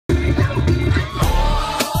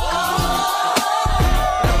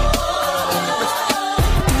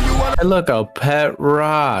Hey, look, a pet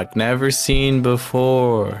rock. Never seen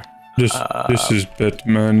before. This is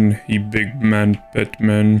Batman. He big man,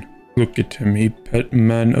 Batman. Look at him. He pet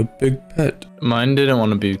man, a big pet. Mine didn't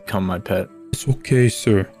want to become my pet. It's okay,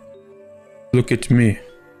 sir. Look at me.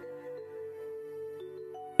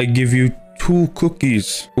 I give you 2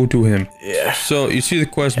 cookies. Go to him. Yeah. So, you see the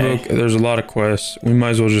quest book? There's a lot of quests. We might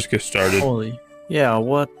as well just get started. Holy. Yeah,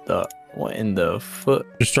 what in the foot?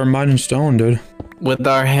 Just start mining stone, dude. With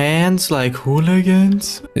our hands like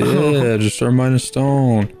hooligans? Yeah, just start mining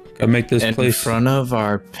stone. Gotta make this place. In front of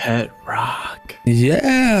our pet rock.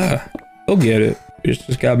 Yeah. We'll get it. We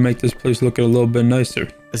just gotta make this place look a little bit nicer.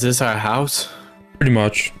 Is this our house? Pretty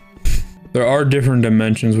much. There are different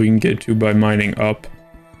dimensions we can get to by mining up,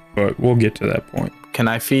 but we'll get to that point. Can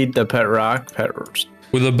I feed the pet rock?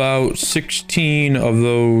 With about 16 of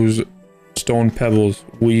those stone pebbles,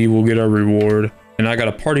 we will get our reward. And I got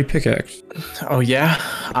a party pickaxe. Oh yeah?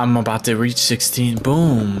 I'm about to reach 16.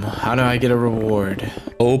 Boom. How do I get a reward?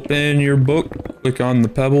 Open your book, click on the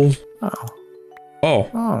pebbles.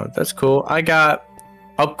 Oh, that's cool. I got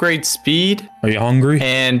upgrade speed. Are you hungry?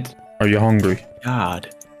 And are you hungry?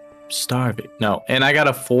 God, starving. No, and I got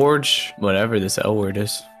a forge, whatever this L word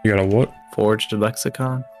is. You got a what? Forged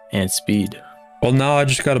lexicon and speed. Well, now I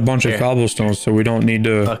just got a bunch of cobblestones, so we don't need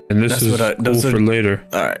to. And this is cool for later.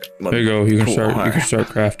 All right, there you go. You can start. You can start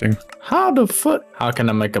crafting. How the fuck? How can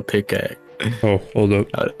I make a pickaxe? Oh, hold up.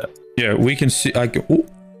 Yeah, we can see. I can. Oh,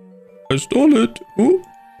 I stole it. Oh.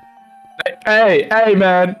 Hey,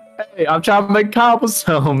 man. Hey, I'm trying to make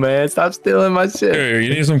cobblestone, man. Stop stealing my shit. Hey, you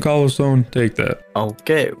need some cobblestone? Take that.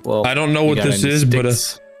 Okay, well. I don't know what this is, but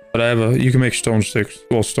I have a. You can make stone sticks.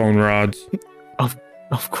 Well, stone rods.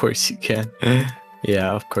 Of course you can.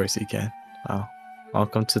 Yeah, of course you can. Wow.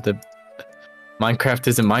 Welcome to the... Minecraft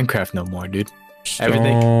isn't Minecraft no more, dude. Stone.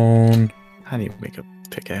 Everything. How do you make a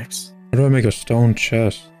pickaxe? How do I make a stone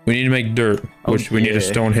chest? We need to make dirt, which we need a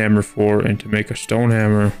stone hammer for. And to make a stone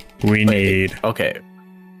hammer, we need... Okay.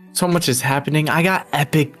 So much is happening. I got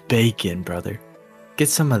epic bacon, brother. Get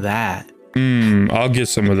some of that. I'll get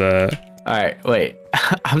some of that. Alright, wait.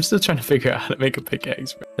 I'm still trying to figure out how to make a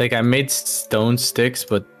pickaxe. Like, I made stone sticks,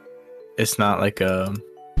 but it's not like a...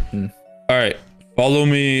 Alright, follow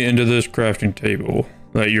me into this crafting table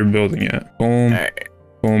that you're building at. Boom,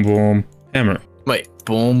 boom, boom, hammer. Wait,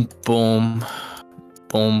 boom, boom,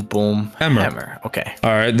 boom, boom, hammer. Okay.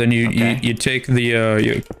 Alright, then you take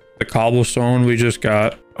the cobblestone we just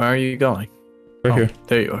got. Where are you going? Right here.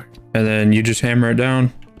 There you are. And then you just hammer it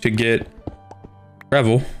down to get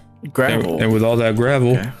gravel. And with all that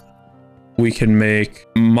gravel, we can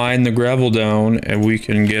mine the gravel down, and we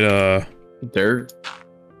can get dirt.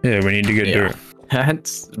 Yeah, we need to get dirt.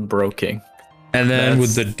 That's broken. And then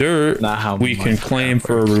with the dirt, we can claim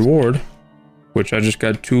for a reward, which I just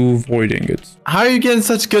got 2 void ingots. How are you getting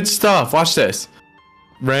such good stuff? Watch this.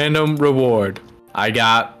 Random reward. I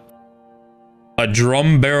got a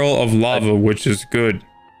drum barrel of lava, which is good.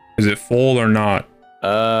 Is it full or not?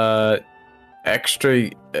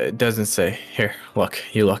 Extra. It doesn't say. Here, look.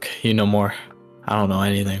 You know more. I don't know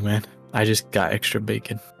anything, man. I just got extra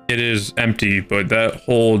bacon. It is empty, but that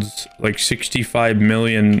holds like 65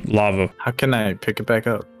 million lava. How can I pick it back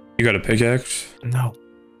up? You got a pickaxe? No.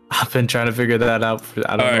 I've been trying to figure that out for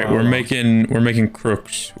I don't know. All right, we're making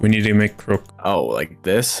crooks. We need to make crook. Oh, like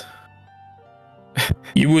this?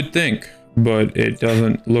 You would think, but it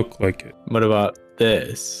doesn't look like it. What about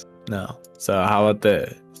this? No. So how about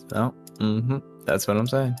this? No. That's what I'm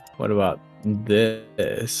saying. What about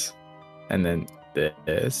this? And then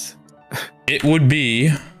this? It would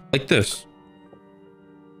be like this.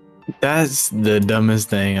 That's the dumbest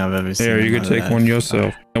thing I've ever seen. There, you could take one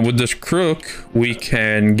yourself. And with this crook, we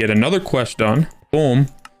can get another quest done. Boom.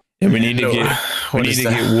 And we need to get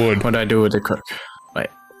wood. What do I do with the crook? Wait,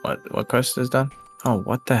 what quest is done? Oh,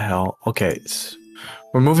 what the hell? Okay,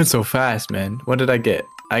 we're moving so fast, man. What did I get?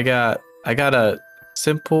 I got a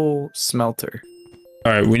simple smelter.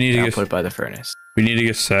 All right, we need to put it by the furnace. We need to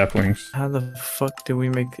get saplings. How the fuck do we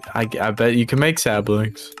make? I bet you can make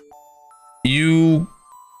saplings. You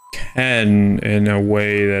can, in a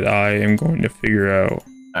way that I am going to figure out.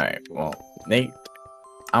 All right, well, Nate,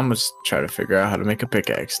 I'm gonna try to figure out how to make a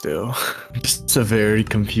pickaxe still. Just a very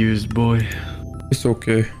confused boy. It's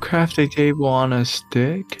okay. Craft a table on a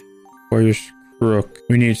stick. Where's crook?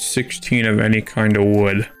 We need 16 of any kind of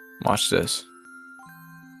wood. Watch this.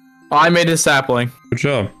 Oh, I made a sapling. Good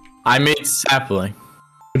job. I made sapling.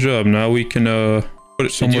 Good job. Now we can put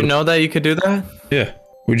it somewhere. Did you know that you could do that? Yeah.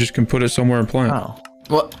 We just can put it somewhere and plant. Oh.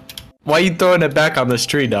 What? Why are you throwing it back on this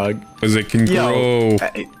tree, dog? Because it can grow.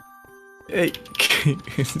 Hey,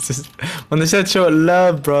 when they said show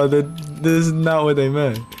love, bro, this is not what they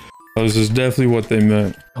meant. Oh, this is definitely what they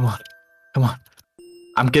meant. Come on, come on.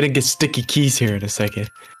 I'm gonna get sticky keys here in a second.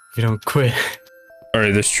 If you don't quit. All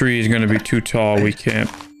right, this tree is gonna be too tall. We can't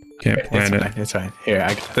plant it. It's fine. Here,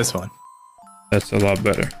 I got this one. That's a lot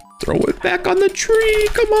better. Throw it back on the tree.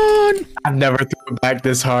 Come on. I've never threw it back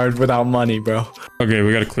this hard without money, bro. Okay,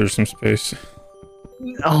 we gotta clear some space.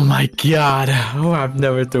 Oh my god. Oh, I've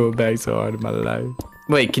never threw it back so hard in my life.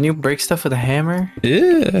 Wait, can you break stuff with a hammer?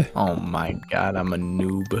 Yeah. Oh my god, I'm a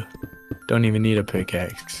noob. Don't even need a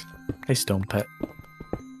pickaxe. Hey, Stone Pet.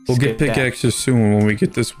 We'll get pickaxes soon when we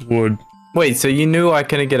get this wood. Wait, so you knew I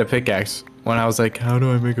couldn't get a pickaxe when I was like, how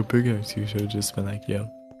do I make a pickaxe? You should have just been like, yo.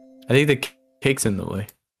 I think the cake's in the way.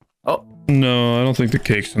 Oh. No, I don't think the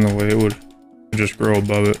cake's in the way. It would just grow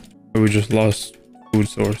above it. We just lost food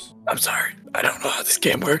source. I'm sorry. I don't know how this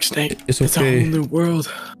game works, Nate. It's okay. It's a whole new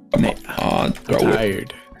world. Come Nate, on, throw I'm it.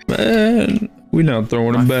 tired. Man, we not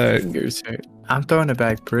throwing it back. Fingers hurt. I'm throwing it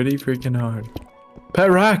back pretty freaking hard.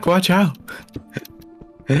 Pet Rock, watch out.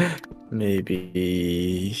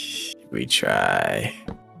 Maybe we try.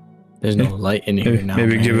 There's no light in here now.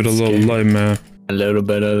 Maybe man. give it a little light, man. A little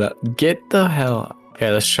bit of that. Get the hell out.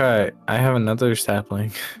 Okay, let's try it. I have another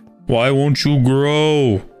sapling. Why won't you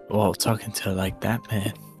grow? Well, talking to like that,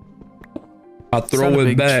 man. I throw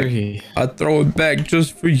it back. Tree. I throw it back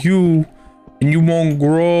just for you, and you won't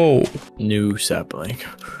grow. New sapling.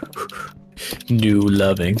 New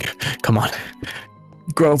loving. Come on.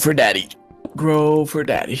 Grow for daddy. Grow for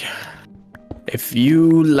daddy. If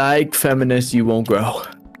you like feminists, you won't grow.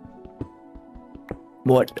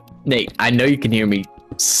 What? Nate, I know you can hear me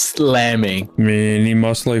slamming. Man, he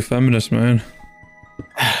must like feminists, man.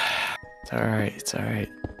 It's alright, it's alright.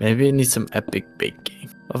 Maybe it needs some epic baking.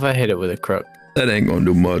 What if I hit it with a crook? That ain't gonna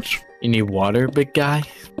do much. You need water, big guy?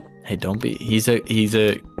 Hey, don't be. He's a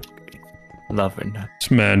lover now. This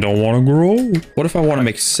man don't want to grow. What if I want to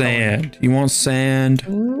make sand? You want sand?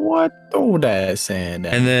 What? Throw that sand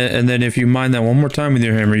at. And then if you mine that one more time with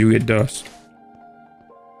your hammer, you get dust.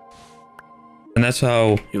 And that's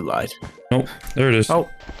how. You lied. Nope. There it is. Oh,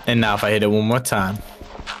 and now if I hit it one more time,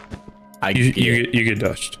 you get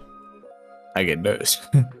dust. I get dust.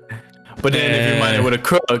 But then if you mine it with a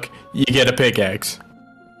crook, you get a pickaxe.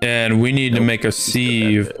 And we need to make a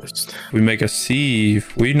sieve. We make a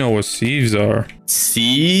sieve. We know what sieves are.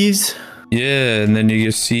 Sieves? Yeah, and then you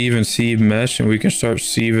get sieve and sieve mesh, and we can start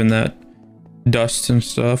sieving that dust and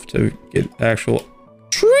stuff to get actual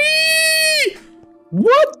tree.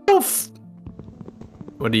 What the f?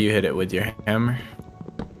 What do you hit it with your hammer?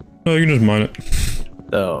 No, you can just mine it.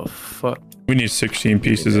 The fuck? We need 16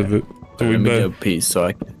 pieces of it. So we bet. A piece so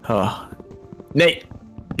I can. Oh, Nate,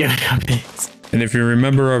 give me a piece. And if you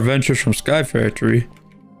remember our ventures from Sky Factory,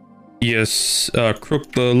 yes,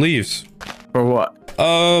 crook the leaves. For what?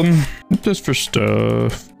 Just for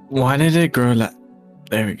stuff. Why did it grow like?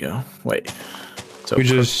 There we go. Wait. So we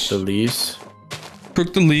just the leaves.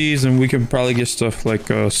 Crook the leaves, and we can probably get stuff like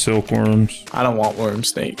silkworms. I don't want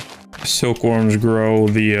worms, Nate. Silkworms grow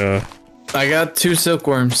the. I got 2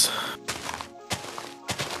 silkworms.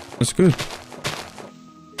 That's good.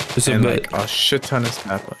 It's and like a shit ton of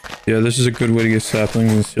saplings. Yeah, this is a good way to get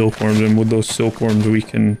saplings and silkworms, and with those silkworms we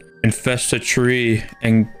can infest a tree,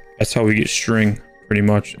 and that's how we get string, pretty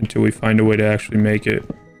much, until we find a way to actually make it.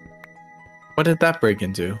 What did that break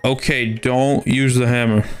into? Okay, don't use the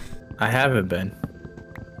hammer. I haven't been.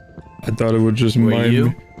 I thought it would just mind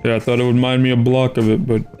me. Yeah, I thought it would mind me a block of it,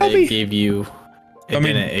 but it gave you.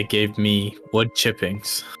 It gave me wood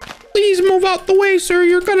chippings. Please move out the way, sir.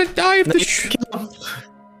 You're gonna die if the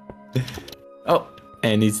Oh,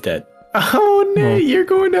 and he's dead. Oh no, you're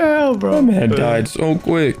going to hell, bro. My man died so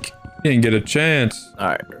quick. He didn't get a chance.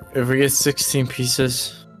 Alright, if we get 16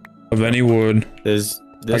 pieces of any wood, there's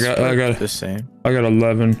I got the same. I got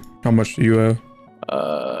 11. How much do you have?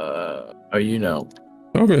 Oh, you know.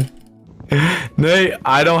 Okay. Nate,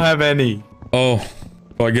 I don't have any. Oh,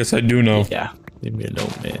 well, I guess I do know. Yeah, leave me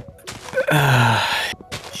alone, man.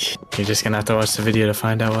 You're just gonna have to watch the video to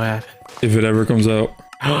find out what happened. If it ever comes out.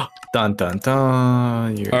 Dun dun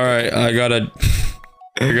dun. All right, I got a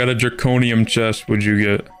draconium chest. What'd you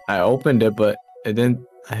get? I opened it, but it didn't.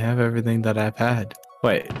 I have everything that I've had.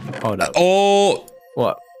 Wait, hold up. Oh,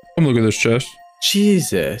 what? Come look at this chest.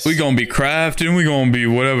 Jesus. We gonna be crafting. We gonna be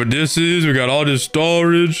whatever this is. We got all this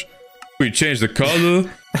storage. We changed the color.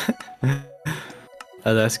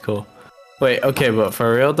 Oh, that's cool. Wait, okay, but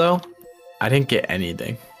for real though, I didn't get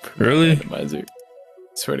anything. Really? Randomizer.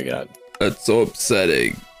 Swear to God. That's so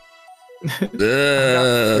upsetting.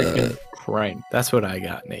 Freaking prank. That's what I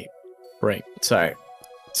got, Nate. Prank. Sorry.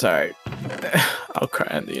 Sorry. I'll cry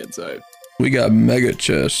on the inside. We got mega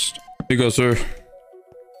chest. Here you go, sir.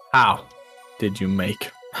 How did you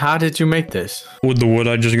make this? With the wood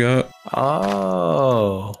I just got.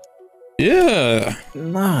 Oh. Yeah.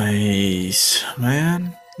 Nice,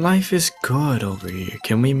 man. Life is good over here.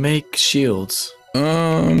 Can we make shields?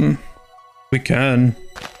 We can.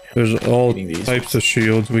 There's all types of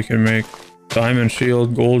shields we can make. Diamond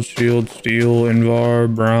shield, gold shield, steel,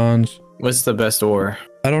 invar, bronze. What's the best ore?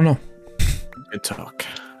 I don't know. Good talk.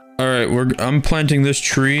 All right, I'm planting this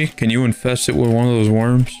tree. Can you infest it with one of those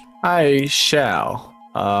worms? I shall.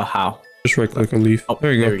 How? Just right click a leaf. Oh,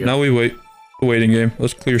 there you go. Now we wait. The waiting game.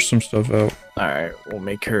 Let's clear some stuff out. All right, we'll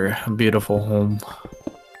make her a beautiful home.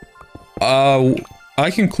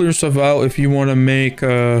 I can clear stuff out if you want to make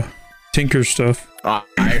tinker stuff. I'm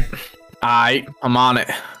on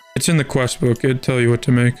it. It's in the quest book. It'll tell you what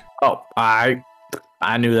to make. Oh, I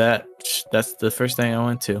knew that. That's the first thing I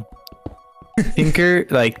went to. Tinker,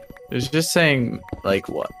 like, it's just saying, like,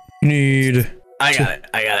 what? You need. I got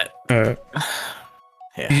it. Alright.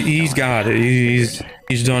 Yeah, he's got it.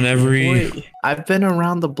 He's done every. Wait, I've been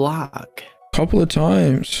around the block. Couple of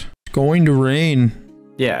times. It's going to rain.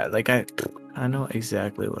 Yeah, like I know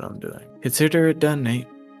exactly what I'm doing. Consider it done, Nate.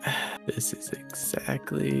 This is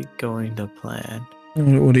exactly going to plan.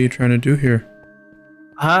 What are you trying to do here?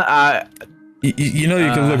 Huh? You know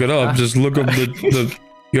you can look it up. Just look up the.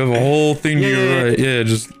 You have a whole thing to your right. Yeah,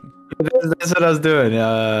 just. That's what I was doing.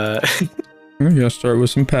 You gotta start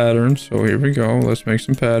with some patterns. So here we go. Let's make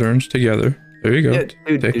some patterns together. There you go. Yeah,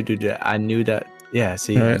 dude, I knew that. Yeah,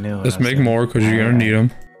 see, right, I knew. Let's make more because you're gonna need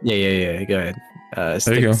them. Yeah. Go ahead.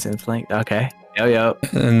 There you go. In flank. Okay. Yo.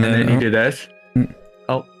 And then you do this.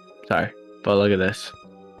 Oh, sorry. But look at this.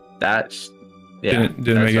 That's. Yeah.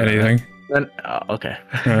 Didn't make anything. Okay.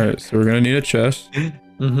 All right, so we're gonna need a chest.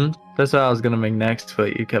 That's what I was gonna make next,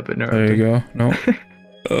 but you kept interrupting. There you go. No.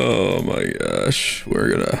 Oh my gosh,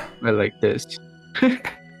 we're gonna. I like this.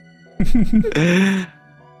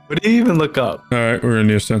 What do you even look up? All right, we're gonna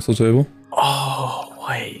need a stencil table. Oh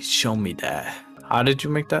wait, show me that. How did you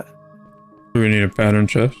make that? We're gonna need a pattern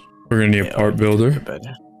chest. We're gonna need a part builder.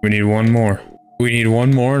 We need one more.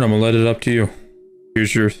 And I'm gonna let it up to you.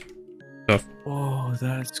 Here's your stuff. Oh,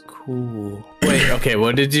 that's cool. Wait, okay,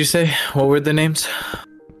 what did you say? What were the names?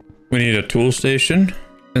 We need a tool station,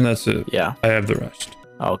 and that's it. Yeah. I have the rest.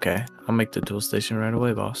 Okay, I'll make the tool station right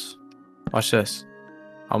away, boss. Watch this.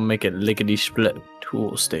 I'll make it lickety split.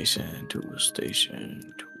 Tool station,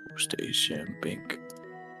 bink,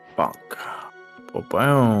 bonk. Oh,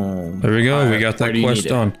 boom. There we go. We got that quest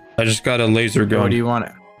done. I just got a laser gun. Where do you want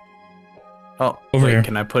it? Oh, over here.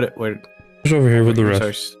 Can I put it where? Just over here with the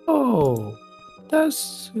rest. Oh,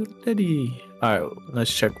 that's litty. All right,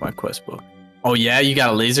 let's check my quest book. Oh yeah, you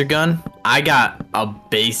got a laser gun? I got a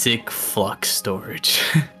basic flux storage.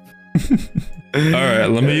 All right,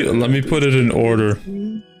 let me put it in order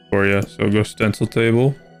for you. So go stencil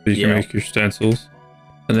table, so you can make your stencils,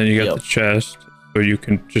 and then you got the chest, so you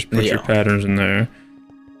can just put your patterns in there,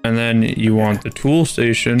 and then you want the tool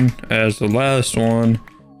station as the last one,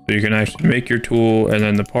 so you can actually make your tool, and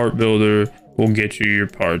then the part builder will get you your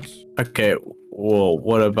parts. Okay, well,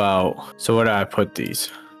 what about? So where do I put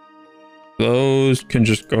these? Those can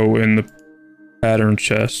just go in the pattern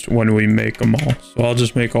chest when we make them all. So I'll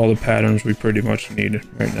just make all the patterns we pretty much need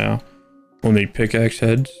right now. We'll need pickaxe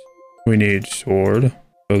heads. We need sword.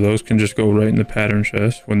 So those can just go right in the pattern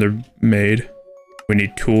chest when they're made. We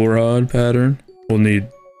need tool rod pattern. We'll need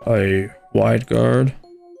a wide guard.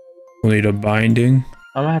 We'll need a binding.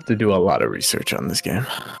 I'm gonna have to do a lot of research on this game.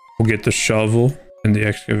 We'll get the shovel and the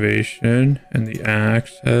excavation and the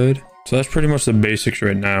axe head. So that's pretty much the basics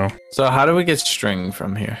right now. So how do we get string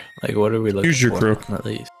from here? Like, what are we looking for? Use your crook. At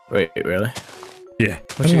least. Wait, really? Yeah.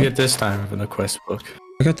 What'd you get this time from the quest book?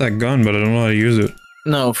 I got that gun, but I don't know how to use it.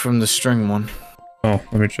 No, from the string one. Oh,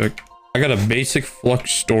 let me check. I got a basic flux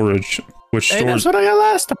storage, which stores. That's what I got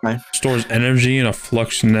last time. Stores energy in a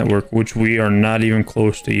flux network, which we are not even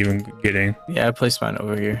close to even getting. Yeah, I placed mine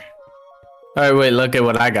over here. All right, wait. Look at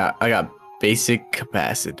what I got. I got basic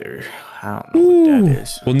capacitor. I don't know what that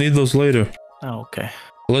is. We'll need those later. Oh, okay.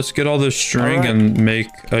 Let's get all this string and make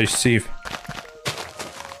a sieve.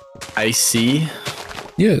 I see.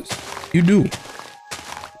 Yes, you do.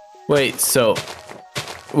 Wait, so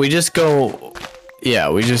we just go.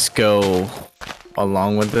 Yeah, we just go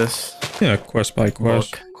along with this. Yeah, quest by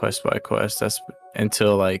quest. Quest by quest. That's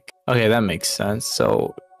until like. Okay, that makes sense.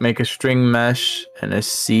 So make a string mesh and a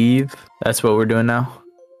sieve. That's what we're doing now.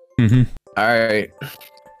 Mm-hmm. All right.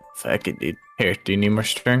 Fuck it, dude. Here, do you need more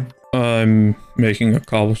string? I'm making a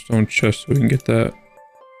cobblestone chest so we can get that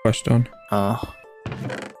quest done. Oh.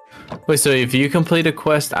 Wait, so if you complete a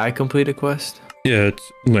quest, I complete a quest? Yeah,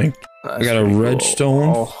 it's linked. That's I got a pretty cool. redstone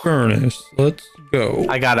Oh, furnace. Let's go.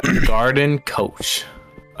 I got a garden coach.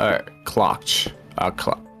 Clock.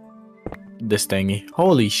 Clock. This thingy.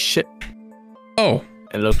 Holy shit. Oh,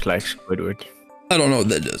 It looks like Squidward. I don't know what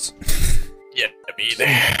that does. Yeah, me either.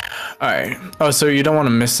 Alright. Oh, so you don't want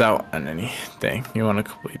to miss out on anything. You want to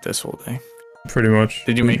complete this whole thing. Pretty much.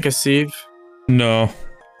 Did you make a sieve? No.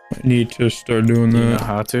 I need to start doing Do you know that.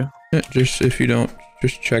 how to? Yeah, just if you don't,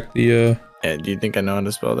 just check the Yeah, do you think I know how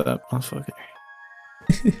to spell that? Motherfucker.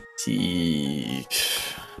 Sieve.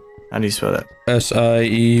 How do you spell that?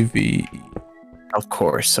 SIEV. Of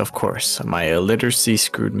course. My illiteracy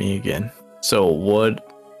screwed me again. So wood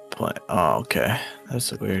plant. Oh, okay.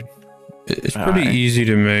 That's weird. It's pretty Alright. easy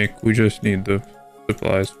to make. We just need the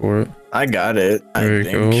supplies for it. I got it. There I you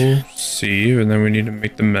think. go. Sieve, and then we need to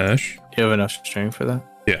make the mesh. You have enough string for that?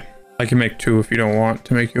 I can make 2 if you don't want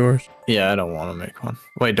to make yours. Yeah, I don't want to make one.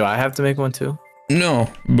 Wait, do I have to make one too? No,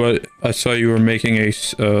 but I saw you were making a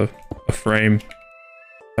frame.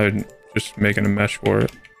 I'm just making a mesh for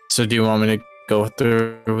it. So do you want me to go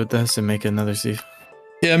through with this and make another sieve?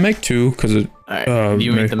 Yeah, make 2 because it Alright. do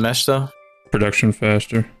you make the mesh though? production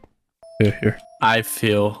faster. Yeah, here. I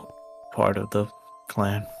feel part of the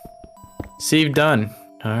clan. Sieve done.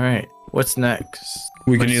 Alright. What's next?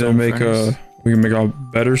 We can either Redstone make furnace. we can make a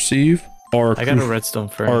better sieve or I got a redstone or a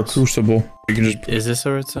furnace. crucible. We can just Is this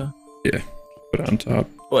a redstone? put it on top.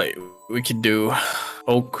 Wait, we could do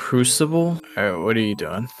oak crucible? Alright, what are you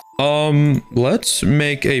doing? Let's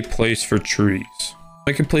make a place for trees.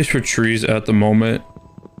 Make a place for trees at the moment,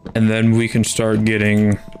 and then we can start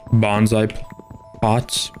getting bonsai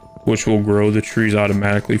pots, which will grow the trees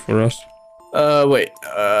automatically for us. Wait,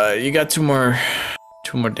 you got two more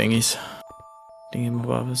dinghies.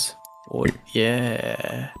 Dingy-mabobas. Oh,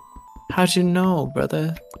 yeah. How'd you know,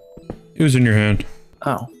 brother? It was in your hand.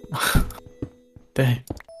 Oh. Dang.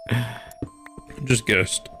 Just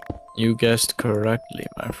guessed. You guessed correctly,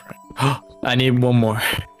 my friend. I need one more.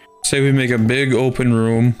 Say we make a big open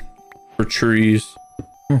room for trees.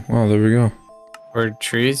 Oh, wow, there we go. For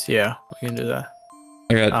trees? Yeah, we can do that.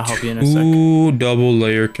 I got I'll help you in a sec. 2 double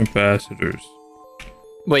layer capacitors.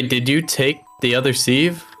 Wait, did you take the other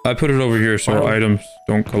sieve? I put it over here so Wow. items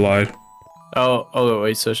don't collide. Oh,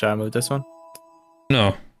 wait, so should I move this one?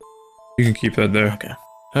 No, you can keep that there. Okay.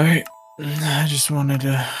 Alright. I just wanted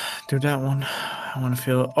to do that one. I want to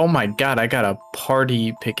feel... Oh my god, I got a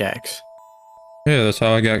party pickaxe. Yeah, that's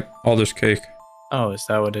how I got all this cake. Oh, is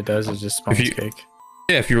that what it does? It just spawns you- cake?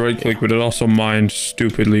 Yeah, if you right click, but it also mines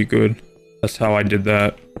stupidly good. That's how I did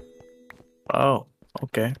that. Oh,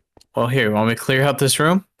 okay. Well, here, you want me to clear out this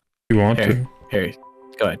room? You want Here. to? Here,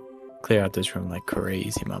 go ahead. Clear out this room like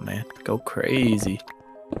crazy, my man. Go crazy.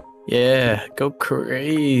 Yeah, go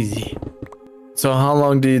crazy. So how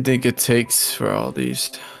long do you think it takes for all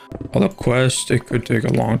these? All the quests, it could take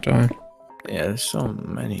a long time. Yeah, there's so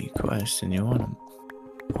many quests and you want them.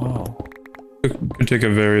 Oh. It could take a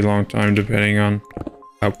very long time depending on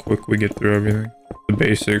how quick we get through everything. The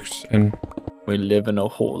basics and... We live in a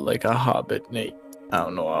hole like a hobbit, Nate. I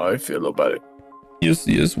don't know how I feel about it.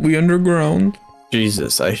 Yes, we underground.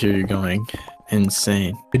 Jesus, I hear you going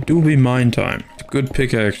insane. It do be mine time. It's a good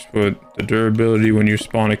pickaxe, but the durability when you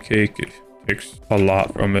spawn a cake, it takes a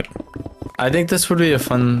lot from it. I think this would be a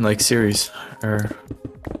fun, like, series. Or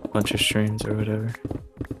a bunch of streams or whatever.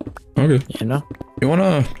 Okay. You know? You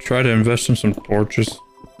wanna try to invest in some torches?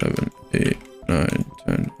 7, 8, 9,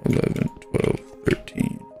 10, 11, 12,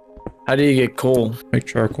 13. How do you get coal? Make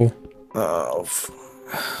charcoal. Oh,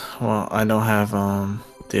 well, I don't have,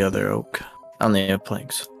 the other oak. I only have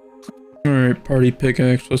planks. Alright, party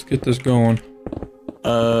pickaxe, let's get this going.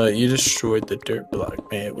 You destroyed the dirt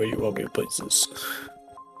block, man. Where you want me to place this?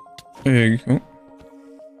 There you go.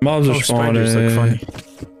 Mobs are spawning. spiders look funny.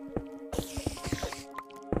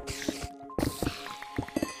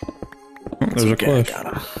 Oh, there's a Okay, I quest. got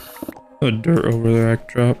 'em. The dirt over there I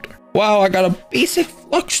dropped. Wow, I got a basic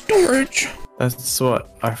flux storage. That's what,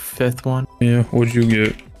 our 5th one? Yeah, what'd you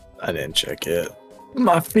get? I didn't check it.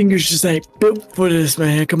 My fingers just ain't built for this,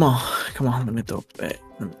 man. Come on, let me throw it back.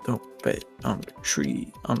 Let me throw it back on the tree,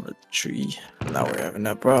 Now we're having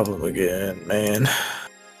that problem again, man.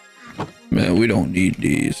 Man, we don't need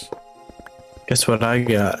these. Guess what I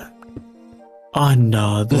got?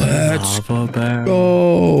 Another Let's lava barrel.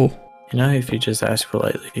 Go. You know, if you just ask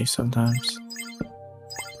politely sometimes,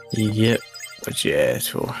 you get what you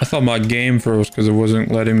ask for. I thought my game froze because it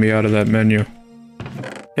wasn't letting me out of that menu.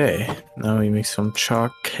 Okay, now we make some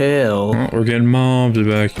charcoal. Oh, we're getting mobs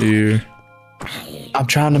back here. I'm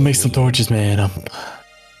trying to make some torches, man.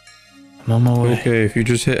 I'm on my way. Okay, if you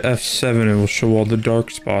just hit F7, it will show all the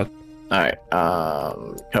dark spots. Alright,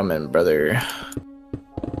 come in, brother.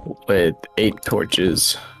 With 8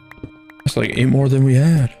 torches. That's like 8 more than we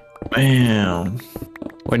had. Bam.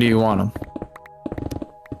 Where do you want them?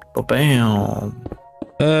 Oh, bam.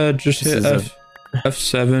 Just This hit is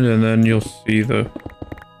F7 and then you'll see the...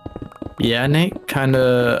 Yeah, Nate,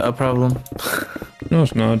 kinda a problem. No,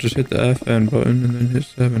 it's not. Just hit the FN button and then hit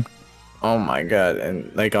 7. Oh my god,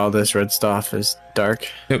 and like all this red stuff is dark.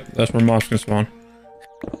 Yep, that's where mobs can spawn.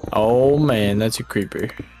 Oh man, that's a creeper.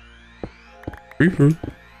 Creeper?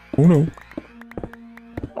 Oh no.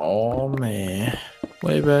 Oh man.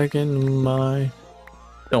 Way back in my...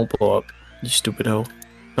 Don't blow up, you stupid hoe.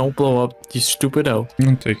 Don't blow up, you stupid hoe.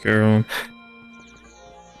 I'll take care of him.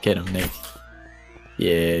 Get him, Nate.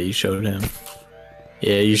 Yeah, you showed him.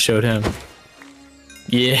 Yeah, you showed him.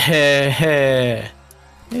 Yeah.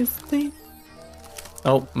 It's clean.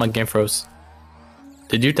 Oh, my game froze.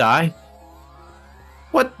 Did you die?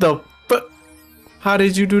 What the fuck? How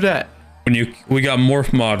did you do that? We got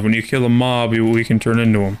morph mod. When you kill a mob, we can turn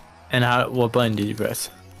into him. And what button did you press?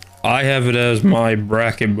 I have it as my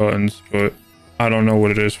bracket buttons, but I don't know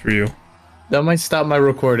what it is for you. That might stop my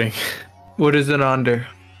recording. What is it under?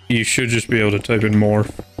 You should just be able to type in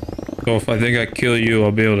morph. So if I think I kill you,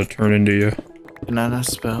 I'll be able to turn into you. Can I not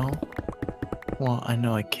spell? Well, I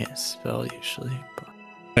know I can't spell usually, but...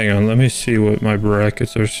 Hang on, let me see what my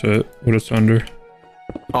brackets are set, what it's under.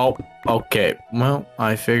 Oh, okay. Well,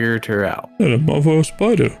 I figured her out. And a motherfucker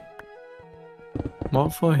spider.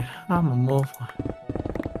 Malfoy? I'm a Malfoy.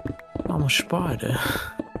 I'm a spider.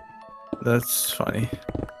 That's funny.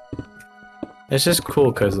 It's just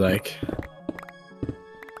cool because, like...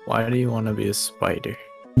 Why do you want to be a spider?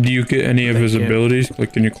 Do you get any of his abilities?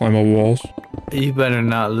 Like, can you climb up walls? You better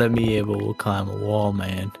not let me able to climb a wall,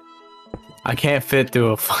 man. I can't fit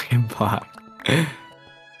through a fucking block.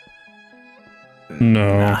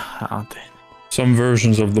 No. Nah, I don't think. Some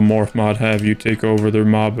versions of the morph mod have you take over their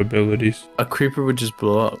mob abilities. A creeper would just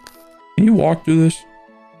blow up. Can you walk through this?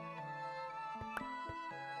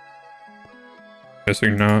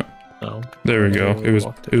 Guessing not. No. There we go. It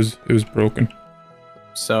was broken.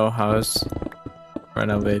 So how's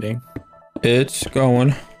renovating? It's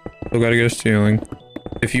going. Still gotta get a ceiling.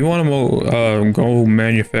 If you want to go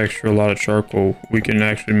manufacture a lot of charcoal, we can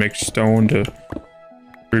actually make stone to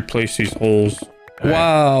replace these holes. Right.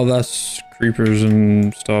 Wow, that's creepers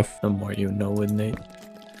and stuff. The more you know with Nate.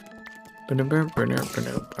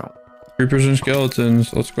 Creepers and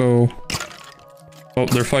skeletons. Let's go. Oh,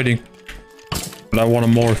 they're fighting. But I want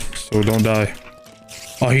to morph, so don't die.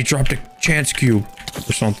 Oh, he dropped a chance cube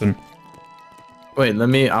or something. Wait,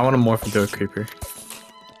 I want to morph into a creeper.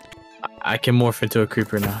 I can morph into a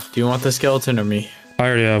creeper now. Do you want the skeleton or me? I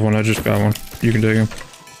already have one. I just got one. You can take him.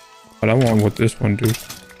 But I want what this one do.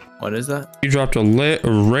 What is that? He dropped a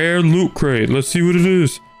rare loot crate. Let's see what it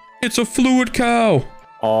is. It's a fluid cow.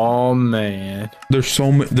 Oh man.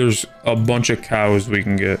 There's a bunch of cows we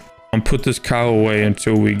can get. Put this cow away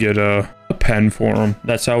until we get a pen for him.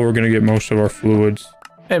 That's how we're gonna get most of our fluids.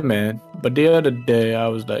 Hey man, but the other day I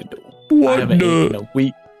was like, What I haven't eaten in a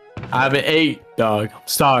week. I haven't ate, dog. I'm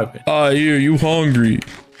starving. I hear you hungry.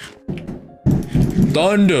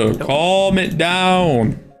 Thunder, calm it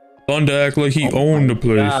down. Thunder act like he owned the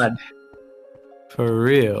place. God. For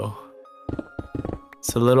real.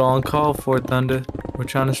 It's a little uncalled for, Thunder. We're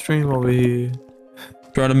trying to stream over here.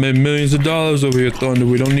 Trying to make millions of dollars over here, Thunder.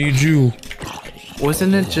 We don't need you.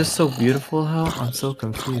 Wasn't it just so beautiful, Hal? I'm so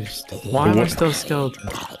confused. Why am I still skeleton?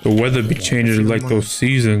 The weather be changing like those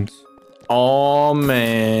seasons. Oh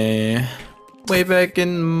man. Way back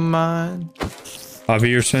in mine.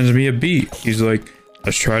 Javier sends me a beat. He's like,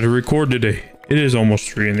 let's try to record today. It is almost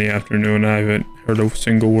 3 in the afternoon. I haven't heard a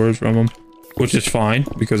single word from him. Which is fine,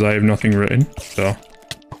 because I have nothing written. So,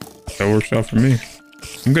 that works out for me.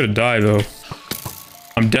 I'm gonna die, though.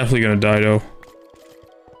 I'm definitely gonna die, though.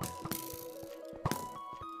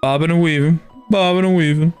 Bobbing and weaving. Bobbing and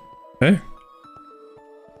weaving. Hey.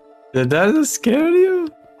 Did that scare you?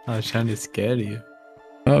 I was trying to scare you.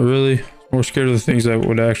 Not really. More scared of the things that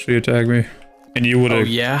would actually attack me. And you would have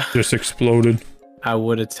just exploded. I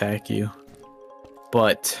would attack you.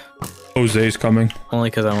 But... Jose's coming. Only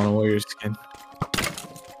because I want to wear your skin.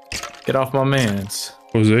 Get off my mans.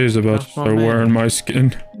 Jose is about to start wearing my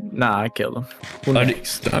skin. Nah, I killed him.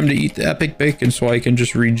 It's time to eat the epic bacon so I can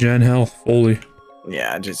just regen health fully.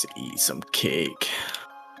 Yeah, just eat some cake.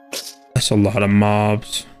 That's a lot of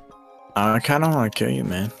mobs. I kind of want to kill you,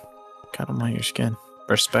 man. Kind of want your skin.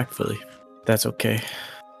 Respectfully. That's okay.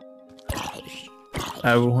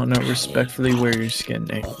 I want to respectfully wear your skin,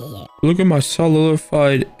 Nate. Look at my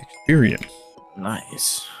solidified experience.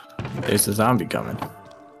 Nice. There's a zombie coming.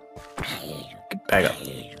 Back up.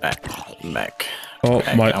 Back. Oh,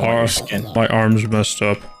 back. my arm's messed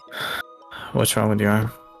up. What's wrong with your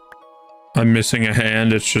arm? I'm missing a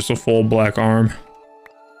hand. It's just a full black arm.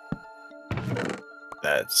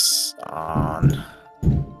 That's on.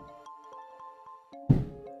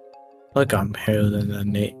 Look, I'm paler than the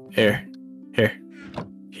Nate. Here.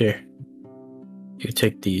 You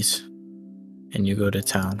take these, and you go to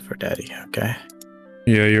town for Daddy. Okay?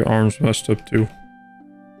 Yeah, your arm's messed up too.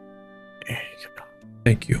 There you go.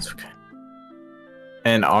 Thank you. It's okay.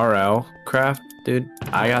 And RL craft, dude.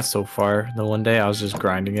 I got so far the one day I was just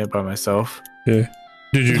grinding it by myself. Yeah.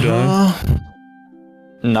 Did you die?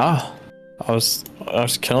 No. I was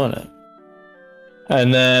killing it.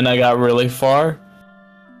 And then I got really far.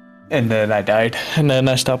 And then I died. And then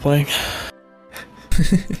I stopped playing.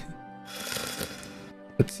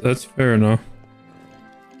 That's fair enough.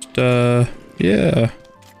 Just, yeah.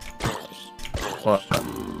 What?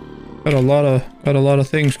 Got a lot of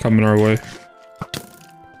things coming our way.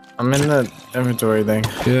 I'm in the inventory thing.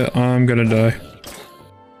 Yeah, I'm gonna die.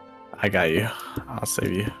 I got you. I'll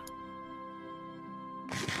save you.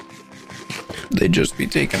 They just be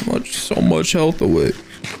taking so much health away.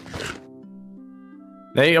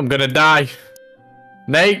 Nate, I'm gonna die.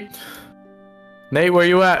 Nate, where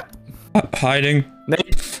you at? Hiding.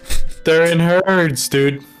 Nate, they're in herds,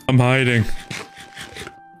 dude. I'm hiding.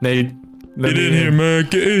 Nate, get in here, man.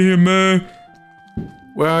 Get in here, man.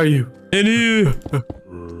 Where are you? In here.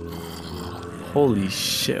 Holy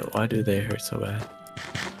shit, why do they hurt so bad?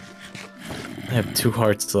 I have 2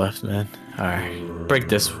 hearts left, man. Alright. Break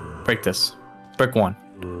this. Break one.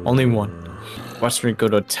 Only one. Watch me go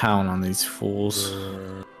to town on these fools.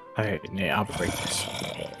 Alright, Nate, I'll break this.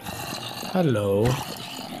 Hello.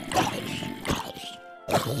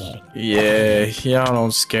 Yeah, y'all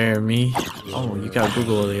don't scare me. Oh, you got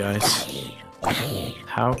googly eyes.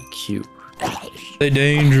 How cute. They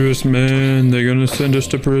dangerous, man. They're gonna send us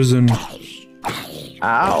to prison.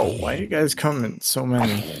 Ow, why you guys coming? So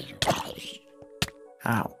many.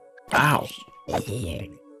 Ow.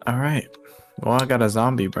 Alright. Well, I got a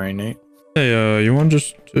zombie brain, Nate. Hey, you wanna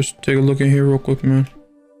just take a look in here real quick, man?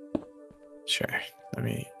 Sure. Let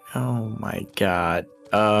me. Oh my god.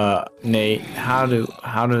 Nate, how do?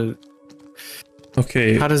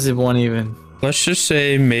 Okay. How does it one even? Let's just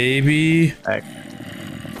say maybe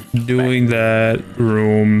doing that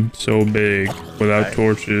room so big without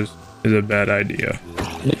torches is a bad idea.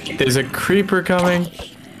 Nate, there's a creeper coming.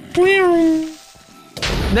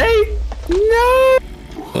 Nate, no!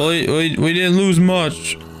 Well, we didn't lose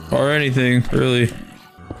much or anything, really.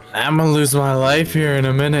 I'm gonna lose my life here in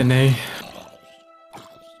a minute, Nate.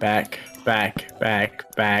 Back.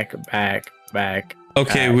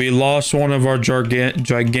 Okay, we lost one of our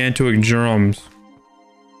gigantic drums.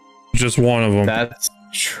 Just one of them. That's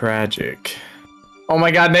tragic. Oh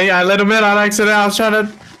my god, Nate, I let him in on accident. I was trying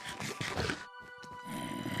to...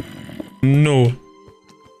 No.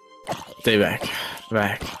 Stay back.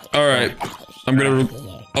 Alright. I'm gonna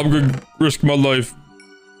risk my life.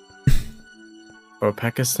 For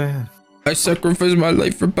Pakistan. I sacrificed my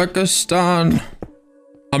life for Pakistan.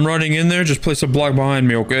 I'm running in there. Just place a block behind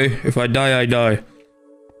me, okay? If I die, I die.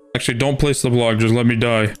 Actually, don't place the block. Just let me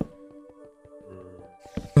die.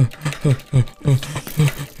 I'm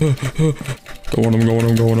going.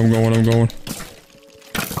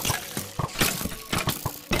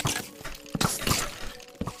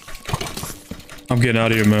 I'm getting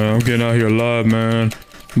out of here, man. I'm getting out of here alive, man.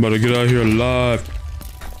 I'm about to get out of here alive.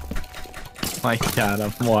 My god,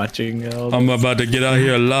 I'm watching. I'm about to get out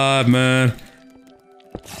here alive, man.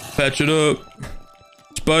 Patch it up.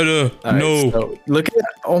 Spider. Right, no. So look at,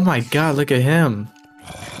 oh my god, look at him.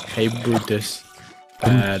 Hey, Brutus.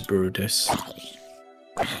 Bad Brutus.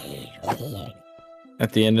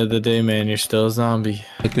 At the end of the day, man, you're still a zombie.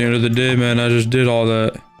 At the end of the day, man, I just did all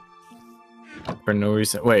that. For no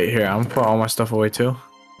reason. Wait, here, I'm gonna put all my stuff away too.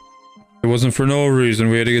 It wasn't for no reason.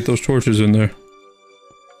 We had to get those torches in there.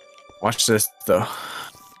 Watch this, though.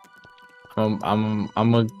 I'm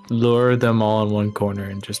gonna lure them all in one corner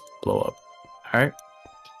and just blow up. Alright?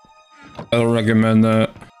 I don't recommend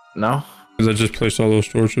that. No? Because I just placed all those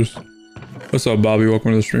torches. What's up, Bobby?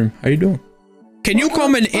 Welcome to the stream. How you doing? Can you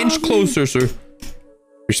come an inch closer, sir?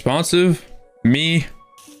 Responsive? Me?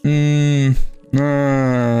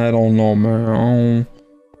 Nah, I don't know, man.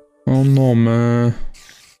 I don't know, man.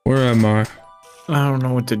 Where am I? I don't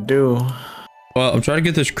know what to do. Well, I'm trying to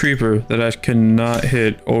get this creeper that I cannot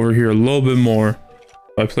hit over here a little bit more.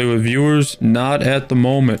 I play with viewers, not at the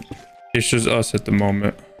moment. It's just us at the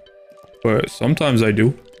moment. But sometimes I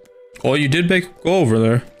do. Oh, you did go over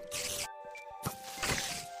there.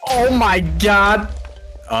 Oh my god.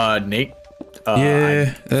 Nate.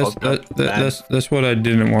 Yeah, that's what I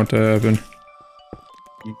didn't want to happen.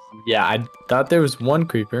 Yeah, I thought there was one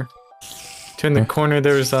creeper. Turn the corner.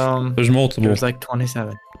 There's multiple. There's like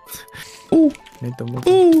 27. Ooh. Nate, don't move.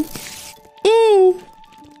 Ooh. Ooh.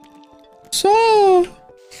 So.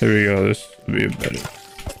 There we go. This will be better.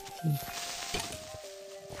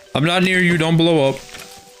 I'm not near you. Don't blow up.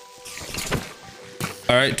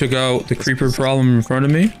 All right, took out the creeper problem in front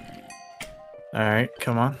of me. All right,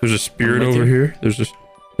 come on. There's a spirit over here.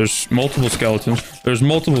 There's multiple skeletons. There's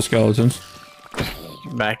multiple skeletons.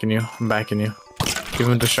 I'm backing you. I'm backing you. Keep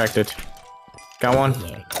him distracted. Got one.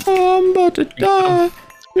 Oh, I'm about to die.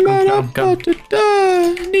 Man, I'm about to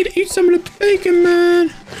die. I need to eat some of the bacon,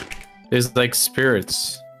 man. There's like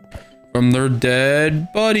spirits. From their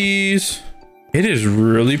dead buddies. It is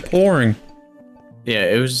really pouring. Yeah,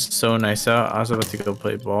 it was so nice out. I was about to go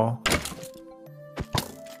play ball.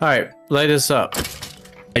 Alright, light us up.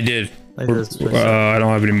 I did. Light us up. I don't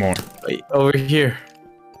have any more. Wait, over here.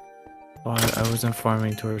 Oh, I wasn't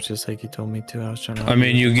farming torches like you told me to. I was trying to... I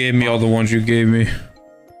mean, you gave me all the ones you gave me.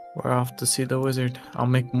 We're off to see the wizard. I'll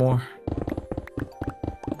make more.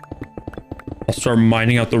 I'll start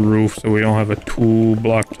mining out the roof so we don't have a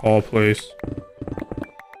 2-block tall place.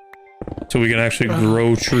 So we can actually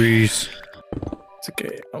grow trees. It's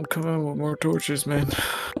okay. I'm coming with more torches, man.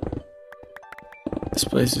 This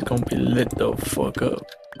place is gonna be lit the fuck up,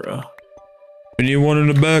 bro. We need one in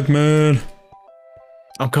the back, man.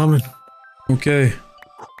 I'm coming. Okay.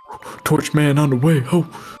 Torch man on the way. Oh.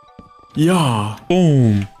 Yeah.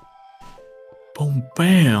 Boom. Boom,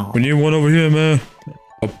 bam. We need one over here, man.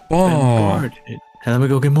 A bomb. Hey, let me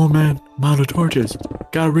go get more, man. I'm out of torches.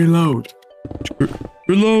 Gotta reload.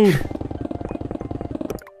 Reload.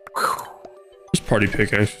 This party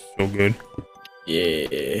pickaxe is so good.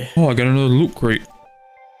 Yeah. Oh, I got another loot crate.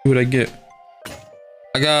 What did I get?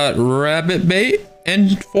 I got rabbit bait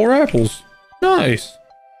and 4 apples. Nice.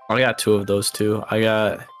 I got 2 of those too. I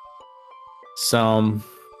got some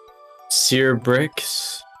sear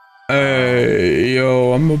bricks. Hey,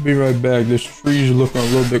 yo, I'm gonna be right back. This tree's looking a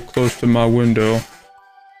little bit close to my window.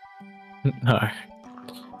 Alright.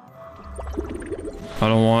 I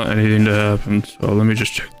don't want anything to happen, so let me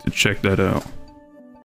just check that out.